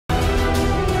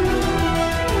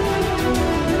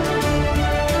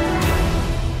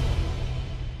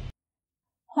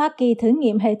Hoa Kỳ thử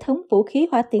nghiệm hệ thống vũ khí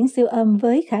hỏa tiễn siêu âm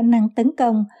với khả năng tấn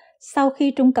công sau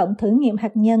khi Trung Cộng thử nghiệm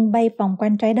hạt nhân bay vòng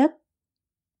quanh trái đất.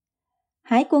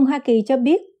 Hải quân Hoa Kỳ cho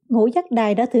biết ngũ giác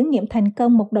đài đã thử nghiệm thành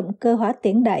công một động cơ hỏa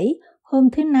tiễn đẩy hôm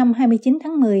thứ Năm 29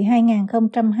 tháng 10,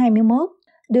 2021,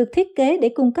 được thiết kế để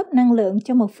cung cấp năng lượng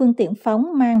cho một phương tiện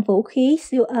phóng mang vũ khí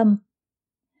siêu âm.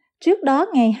 Trước đó,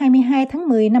 ngày 22 tháng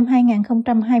 10 năm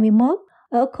 2021,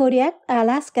 ở Kodiak,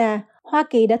 Alaska, Hoa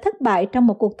Kỳ đã thất bại trong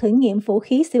một cuộc thử nghiệm vũ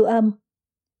khí siêu âm.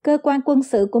 Cơ quan quân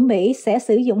sự của Mỹ sẽ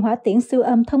sử dụng hỏa tiễn siêu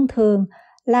âm thông thường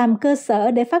làm cơ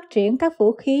sở để phát triển các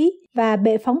vũ khí và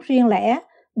bệ phóng riêng lẻ,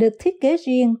 được thiết kế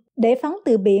riêng để phóng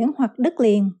từ biển hoặc đất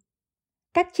liền.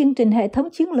 Các chương trình hệ thống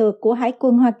chiến lược của Hải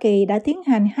quân Hoa Kỳ đã tiến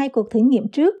hành 2 cuộc thử nghiệm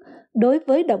trước đối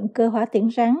với động cơ hỏa tiễn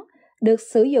rắn, được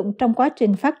sử dụng trong quá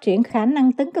trình phát triển khả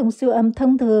năng tấn công siêu âm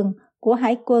thông thường của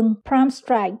Hải quân Prime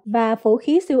Strike và vũ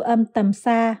khí siêu âm tầm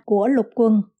xa của Lục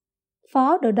quân.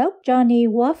 Phó Đô đốc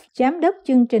Johnny Wolf, giám đốc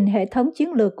chương trình hệ thống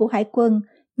chiến lược của Hải quân,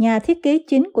 nhà thiết kế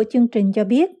chính của chương trình cho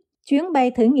biết, chuyến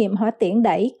bay thử nghiệm hỏa tiễn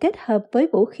đẩy kết hợp với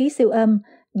vũ khí siêu âm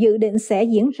dự định sẽ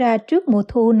diễn ra trước mùa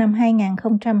thu năm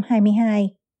 2022.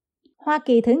 Hoa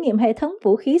Kỳ thử nghiệm hệ thống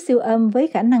vũ khí siêu âm với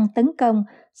khả năng tấn công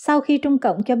sau khi Trung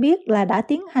Cộng cho biết là đã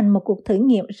tiến hành một cuộc thử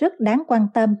nghiệm rất đáng quan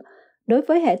tâm đối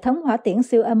với hệ thống hỏa tiễn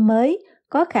siêu âm mới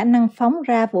có khả năng phóng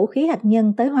ra vũ khí hạt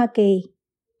nhân tới Hoa Kỳ.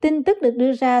 Tin tức được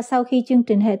đưa ra sau khi chương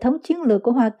trình hệ thống chiến lược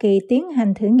của Hoa Kỳ tiến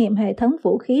hành thử nghiệm hệ thống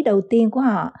vũ khí đầu tiên của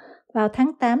họ vào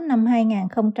tháng 8 năm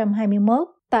 2021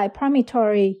 tại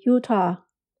Promontory, Utah.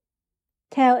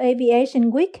 Theo Aviation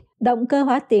Week, động cơ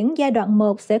hỏa tiễn giai đoạn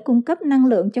 1 sẽ cung cấp năng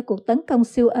lượng cho cuộc tấn công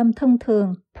siêu âm thông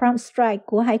thường Prime Strike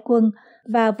của Hải quân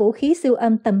và vũ khí siêu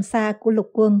âm tầm xa của Lục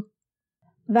quân.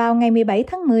 Vào ngày 17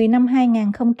 tháng 10 năm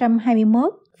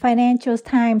 2021, Financial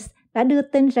Times đã đưa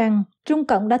tin rằng Trung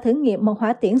Cộng đã thử nghiệm một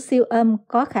hỏa tiễn siêu âm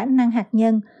có khả năng hạt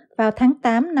nhân vào tháng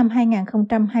 8 năm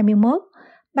 2021,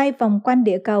 bay vòng quanh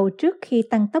địa cầu trước khi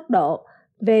tăng tốc độ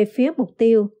về phía mục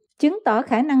tiêu, chứng tỏ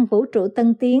khả năng vũ trụ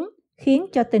tân tiến, khiến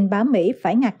cho tình báo Mỹ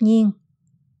phải ngạc nhiên.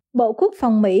 Bộ Quốc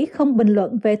phòng Mỹ không bình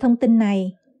luận về thông tin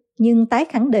này, nhưng tái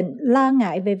khẳng định lo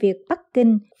ngại về việc Bắc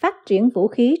Kinh phát triển vũ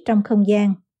khí trong không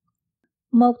gian.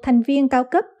 Một thành viên cao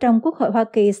cấp trong Quốc hội Hoa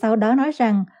Kỳ sau đó nói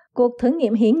rằng cuộc thử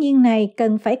nghiệm hiển nhiên này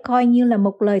cần phải coi như là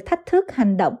một lời thách thức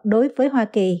hành động đối với Hoa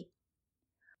Kỳ.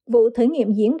 Vụ thử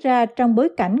nghiệm diễn ra trong bối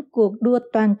cảnh cuộc đua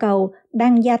toàn cầu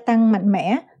đang gia tăng mạnh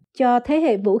mẽ cho thế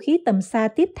hệ vũ khí tầm xa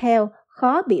tiếp theo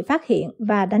khó bị phát hiện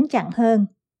và đánh chặn hơn.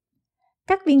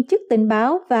 Các viên chức tình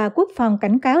báo và quốc phòng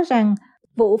cảnh cáo rằng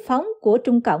vụ phóng của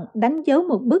Trung Cộng đánh dấu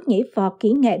một bước nhảy vọt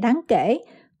kỹ nghệ đáng kể,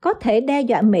 có thể đe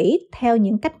dọa Mỹ theo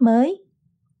những cách mới.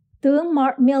 Tướng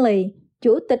Mark Milley,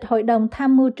 Chủ tịch Hội đồng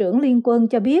Tham mưu trưởng Liên quân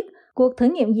cho biết, cuộc thử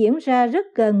nghiệm diễn ra rất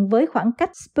gần với khoảng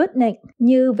cách Sputnik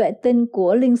như vệ tinh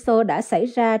của Liên Xô đã xảy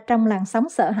ra trong làn sóng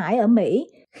sợ hãi ở Mỹ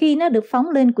khi nó được phóng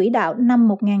lên quỹ đạo năm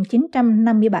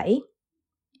 1957.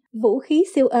 Vũ khí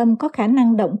siêu âm có khả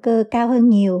năng động cơ cao hơn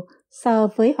nhiều so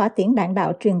với hỏa tiễn đạn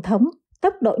đạo truyền thống,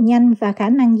 tốc độ nhanh và khả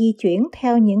năng di chuyển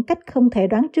theo những cách không thể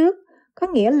đoán trước, có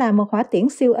nghĩa là một hỏa tiễn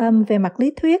siêu âm về mặt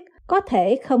lý thuyết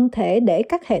không thể để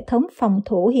các hệ thống phòng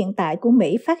thủ hiện tại của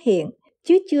Mỹ phát hiện,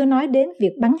 chứ chưa nói đến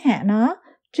việc bắn hạ nó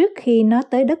trước khi nó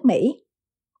tới đất Mỹ.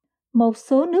 Một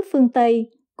số nước phương Tây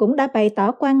cũng đã bày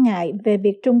tỏ quan ngại về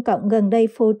việc Trung Cộng gần đây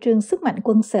phô trương sức mạnh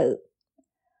quân sự.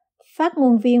 Phát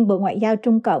ngôn viên Bộ Ngoại giao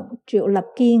Trung Cộng Triệu Lập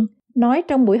Kiên nói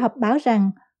trong buổi họp báo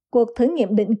rằng cuộc thử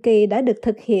nghiệm định kỳ đã được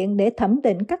thực hiện để thẩm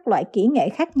định các loại kỹ nghệ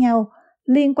khác nhau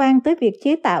liên quan tới việc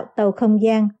chế tạo tàu không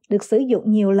gian được sử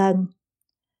dụng nhiều lần.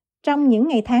 Trong những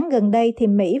ngày tháng gần đây thì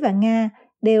Mỹ và Nga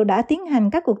đều đã tiến hành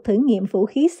các cuộc thử nghiệm vũ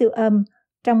khí siêu âm,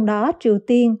 trong đó Triều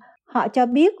Tiên, họ cho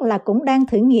biết là cũng đang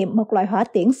thử nghiệm một loại hỏa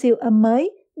tiễn siêu âm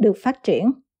mới được phát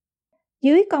triển.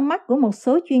 Dưới con mắt của một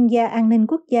số chuyên gia an ninh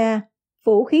quốc gia,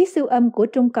 vũ khí siêu âm của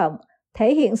Trung Cộng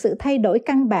thể hiện sự thay đổi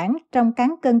căn bản trong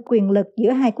cán cân quyền lực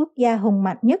giữa hai quốc gia hùng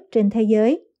mạnh nhất trên thế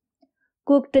giới.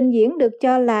 Cuộc trình diễn được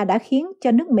cho là đã khiến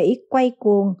cho nước Mỹ quay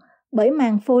cuồng bởi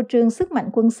màn phô trương sức mạnh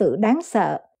quân sự đáng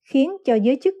sợ, khiến cho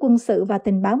giới chức quân sự và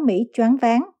tình báo Mỹ choáng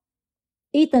váng.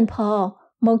 Ethan Paul,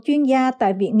 một chuyên gia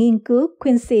tại Viện Nghiên cứu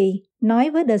Quincy, nói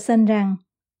với The Sun rằng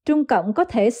Trung Cộng có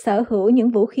thể sở hữu những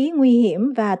vũ khí nguy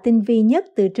hiểm và tinh vi nhất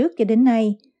từ trước cho đến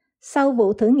nay, sau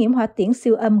vụ thử nghiệm hỏa tiễn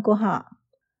siêu âm của họ.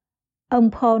 Ông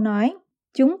Paul nói,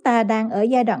 chúng ta đang ở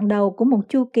giai đoạn đầu của một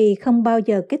chu kỳ không bao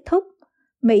giờ kết thúc.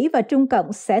 Mỹ và Trung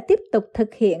Cộng sẽ tiếp tục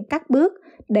thực hiện các bước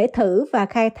để thử và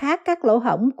khai thác các lỗ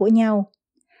hổng của nhau.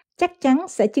 Chắc chắn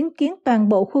sẽ chứng kiến toàn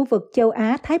bộ khu vực châu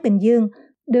Á-Thái Bình Dương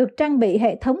được trang bị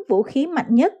hệ thống vũ khí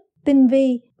mạnh nhất, tinh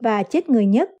vi và chết người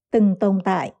nhất từng tồn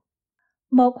tại.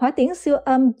 Một hỏa tiễn siêu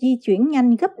âm di chuyển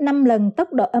nhanh gấp 5 lần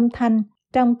tốc độ âm thanh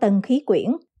trong tầng khí quyển,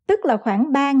 tức là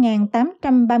khoảng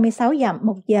 3.836 dặm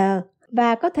một giờ,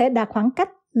 và có thể đạt khoảng cách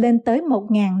lên tới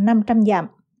 1.500 dặm.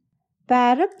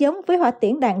 Và rất giống với hỏa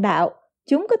tiễn đạn đạo,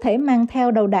 chúng có thể mang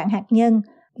theo đầu đạn hạt nhân,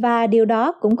 và điều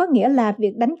đó cũng có nghĩa là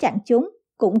việc đánh chặn chúng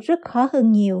cũng rất khó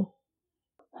hơn nhiều.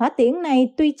 Hỏa tiễn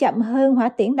này tuy chậm hơn hỏa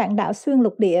tiễn đạn đạo xuyên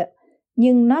lục địa,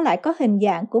 nhưng nó lại có hình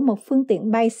dạng của một phương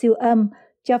tiện bay siêu âm,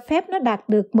 cho phép nó đạt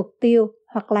được mục tiêu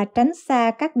hoặc là tránh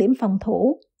xa các điểm phòng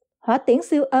thủ. Hỏa tiễn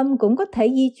siêu âm cũng có thể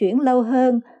di chuyển lâu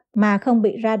hơn mà không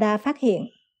bị radar phát hiện.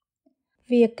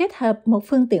 Việc kết hợp một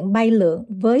phương tiện bay lượn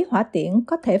với hỏa tiễn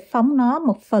có thể phóng nó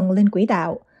một phần lên quỹ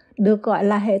đạo, được gọi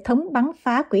là hệ thống bắn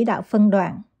phá quỹ đạo phân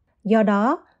đoạn. Do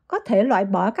đó, có thể loại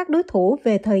bỏ các đối thủ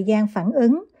về thời gian phản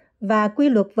ứng và quy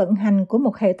luật vận hành của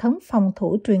một hệ thống phòng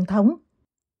thủ truyền thống.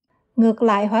 Ngược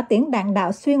lại, hỏa tiễn đạn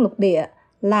đạo xuyên lục địa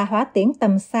là hỏa tiễn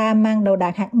tầm xa mang đầu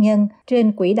đạn hạt nhân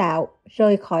trên quỹ đạo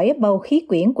rời khỏi bầu khí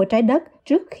quyển của trái đất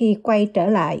trước khi quay trở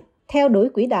lại, theo đuổi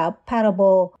quỹ đạo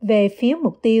parabol về phía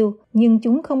mục tiêu, nhưng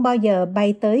chúng không bao giờ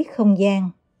bay tới không gian.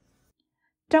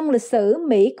 Trong lịch sử,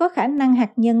 Mỹ có khả năng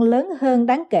hạt nhân lớn hơn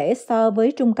đáng kể so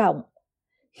với Trung Cộng.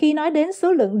 Khi nói đến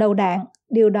số lượng đầu đạn,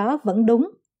 điều đó vẫn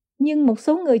đúng, nhưng một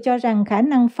số người cho rằng khả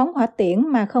năng phóng hỏa tiễn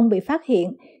mà không bị phát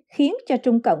hiện khiến cho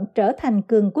Trung Cộng trở thành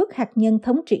cường quốc hạt nhân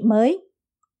thống trị mới.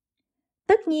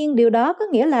 Tất nhiên, điều đó có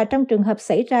nghĩa là trong trường hợp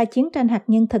xảy ra chiến tranh hạt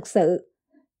nhân thực sự,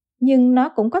 nhưng nó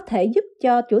cũng có thể giúp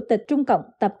cho Chủ tịch Trung Cộng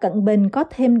Tập Cận Bình có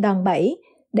thêm đòn bẩy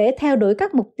để theo đuổi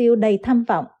các mục tiêu đầy tham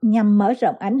vọng nhằm mở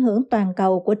rộng ảnh hưởng toàn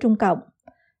cầu của Trung Cộng,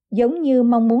 giống như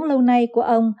mong muốn lâu nay của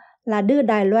ông là đưa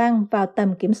Đài Loan vào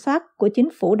tầm kiểm soát của chính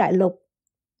phủ đại lục.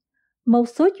 Một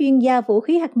số chuyên gia vũ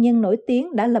khí hạt nhân nổi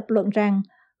tiếng đã lập luận rằng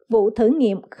vụ thử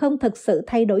nghiệm không thực sự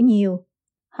thay đổi nhiều.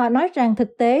 Họ nói rằng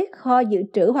thực tế kho dự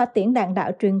trữ hỏa tiễn đạn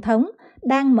đạo truyền thống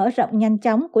đang mở rộng nhanh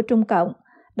chóng của Trung Cộng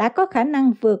đã có khả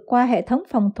năng vượt qua hệ thống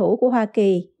phòng thủ của Hoa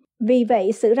Kỳ. Vì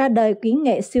vậy, sự ra đời kỹ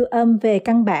nghệ siêu âm về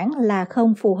căn bản là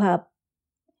không phù hợp.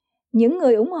 Những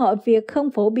người ủng hộ việc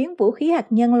không phổ biến vũ khí hạt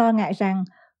nhân lo ngại rằng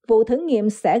vụ thử nghiệm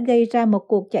sẽ gây ra một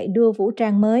cuộc chạy đua vũ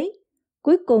trang mới,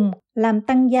 cuối cùng làm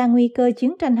tăng gia nguy cơ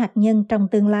chiến tranh hạt nhân trong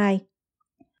tương lai.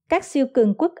 Các siêu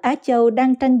cường quốc Á Châu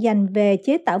đang tranh giành về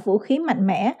chế tạo vũ khí mạnh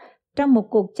mẽ trong một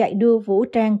cuộc chạy đua vũ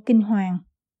trang kinh hoàng.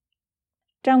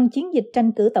 Trong chiến dịch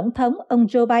tranh cử tổng thống, ông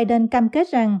Joe Biden cam kết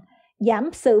rằng giảm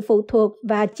sự phụ thuộc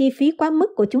và chi phí quá mức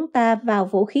của chúng ta vào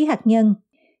vũ khí hạt nhân.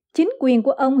 Chính quyền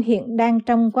của ông hiện đang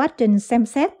trong quá trình xem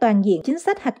xét toàn diện chính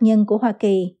sách hạt nhân của Hoa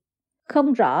Kỳ.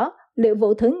 Không rõ liệu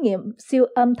vụ thử nghiệm siêu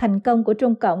âm thành công của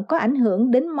Trung Cộng có ảnh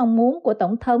hưởng đến mong muốn của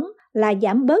Tổng thống là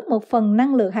giảm bớt một phần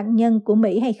năng lượng hạt nhân của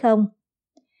Mỹ hay không.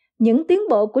 Những tiến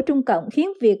bộ của Trung Cộng khiến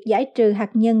việc giải trừ hạt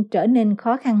nhân trở nên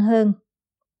khó khăn hơn.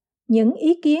 Những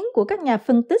ý kiến của các nhà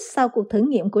phân tích sau cuộc thử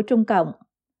nghiệm của Trung Cộng.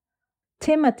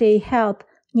 Timothy Health,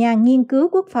 nhà nghiên cứu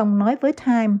quốc phòng nói với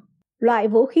Time, loại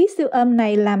vũ khí siêu âm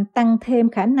này làm tăng thêm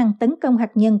khả năng tấn công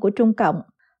hạt nhân của Trung Cộng.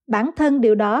 Bản thân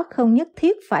điều đó không nhất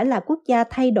thiết phải là quốc gia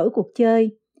thay đổi cuộc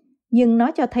chơi, nhưng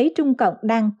nó cho thấy Trung Cộng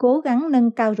đang cố gắng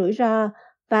nâng cao rủi ro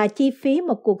và chi phí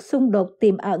một cuộc xung đột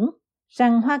tiềm ẩn,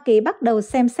 rằng Hoa Kỳ bắt đầu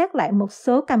xem xét lại một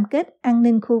số cam kết an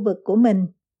ninh khu vực của mình.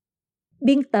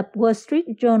 Biên tập Wall Street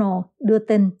Journal đưa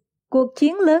tin, cuộc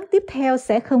chiến lớn tiếp theo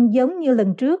sẽ không giống như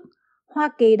lần trước. Hoa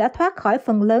Kỳ đã thoát khỏi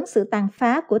phần lớn sự tàn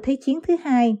phá của Thế chiến thứ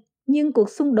hai, nhưng cuộc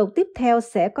xung đột tiếp theo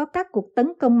sẽ có các cuộc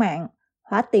tấn công mạng,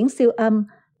 hỏa tiễn siêu âm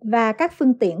và các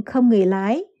phương tiện không người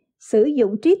lái, sử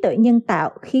dụng trí tuệ nhân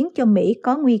tạo khiến cho Mỹ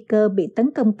có nguy cơ bị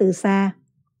tấn công từ xa.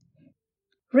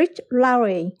 Rich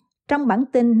Lowry, trong bản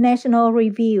tin National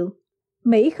Review,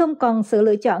 Mỹ không còn sự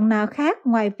lựa chọn nào khác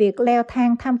ngoài việc leo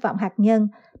thang tham vọng hạt nhân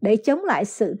để chống lại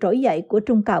sự trỗi dậy của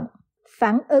Trung Cộng.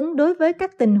 Phản ứng đối với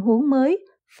các tình huống mới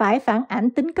phải phản ảnh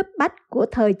tính cấp bách của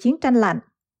thời chiến tranh lạnh.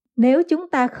 Nếu chúng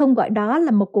ta không gọi đó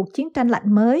là một cuộc chiến tranh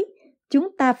lạnh mới,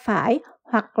 chúng ta phải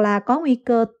hoặc là có nguy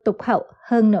cơ tụt hậu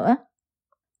hơn nữa.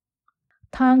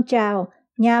 Thong Chao,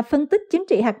 nhà phân tích chính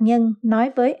trị hạt nhân,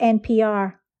 nói với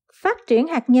NPR, phát triển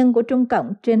hạt nhân của Trung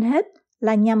Cộng trên hết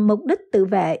là nhằm mục đích tự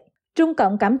vệ. Trung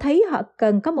Cộng cảm thấy họ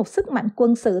cần có một sức mạnh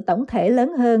quân sự tổng thể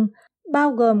lớn hơn,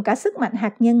 bao gồm cả sức mạnh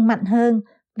hạt nhân mạnh hơn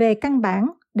về căn bản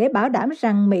để bảo đảm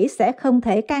rằng Mỹ sẽ không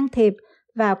thể can thiệp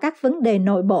vào các vấn đề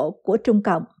nội bộ của Trung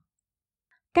Cộng.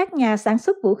 Các nhà sản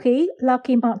xuất vũ khí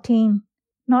Lockheed Martin,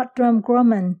 Northrop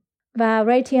Grumman và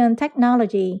Raytheon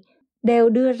Technology đều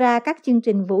đưa ra các chương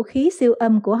trình vũ khí siêu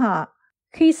âm của họ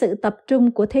khi sự tập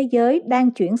trung của thế giới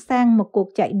đang chuyển sang một cuộc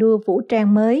chạy đua vũ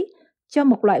trang mới cho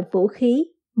một loại vũ khí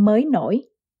mới nổi.